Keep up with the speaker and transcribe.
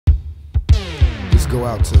go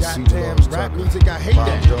out to goddamn rap music, I hate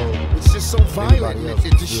that. It's just so violent.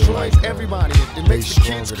 It destroys everybody. It makes the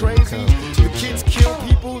kids crazy. The kids kill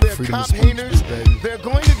people. They're cop haters. They're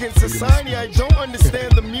going against society. I don't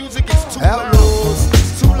understand the music. It's too loud.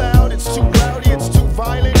 It's too loud. It's too rowdy. It's too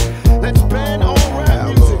violent. Let's ban all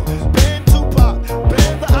rap music. Ban Tupac.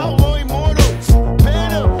 Ban the outlaw immortals.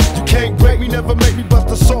 Ban them. You can't break me, never make me bust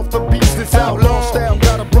a softer beats. This outlaw style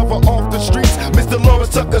got a brother off the streets. Mr.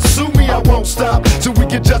 Lawrence Tucker, sue me, I won't stop till we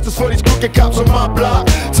get justice for these crooked cops on my block.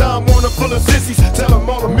 Time Warner full of sissies, tell them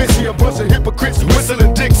all to miss me. A bunch of hypocrites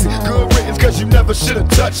whistling Dixie. Good riddance, cause you never should've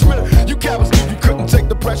touched me. You cowards knew you couldn't take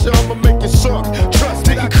the pressure, I'ma make it suck. Trust,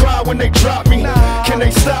 didn't cry when they dropped me. Can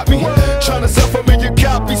they stop me? Trying to sell for million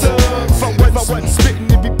copies. If I wasn't spitting,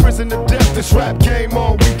 it'd be prison to death. This rap game,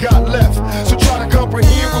 all we got left. So try to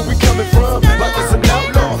comprehend where we coming from. Like it's an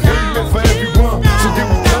outlaw, ain't meant for everyone. So here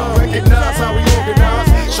we come, recognize how we organize.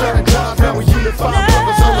 Strategize, now we unify,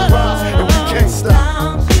 brothers on the rise, and we can't stop.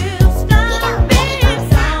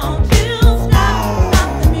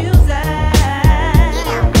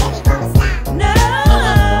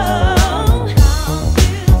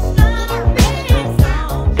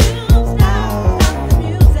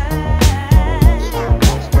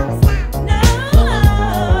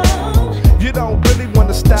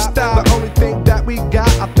 Stop. The only thing that we got,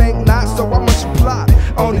 I think not, so I must apply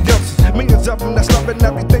on the youngsters. Millions of them that's loving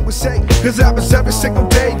everything we say, cause it happens every single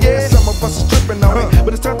day, yeah. Some of us is tripping on it,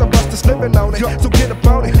 but it's time to bust that's living on it. So get up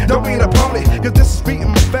on it, don't be an opponent, cause this is beating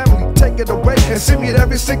my family. Take it away and see me at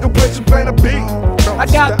every single place you plan to be. I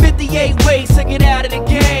got 58 ways to get out of the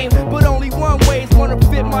game, but only one way's gonna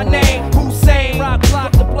fit my name. Hussein, rock,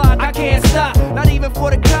 block the block, I can't stop. Not even for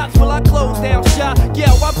the cops will I close down shop. Yo,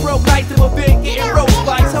 I broke nights of a big getting roast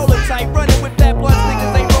bites. Hold it tight, running with that blood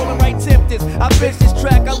niggas ain't rolling right tempters. I bitch this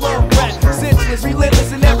track, I love rap. Senseless,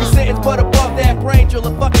 relentless in every sentence, but above that brain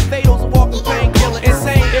driller. Fucking fatals, a walking painkiller.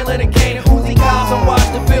 Insane, iller than Kane. Uzi cops, I'm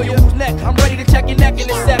watched to feel your who's neck. I'm ready to check your neck in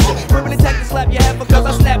this sector. Ripping the tech to slap your head because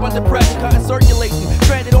I snap under pressure. Cutting circulation,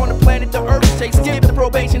 stranded on the planet, the earth chase. Skip the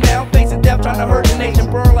probation, now I'm facing death, trying to hurt the nation.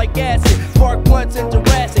 Burn like acid, spark blunts in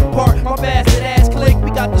Jurassic Park. My bastard ass click, we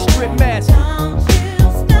got the strip mask.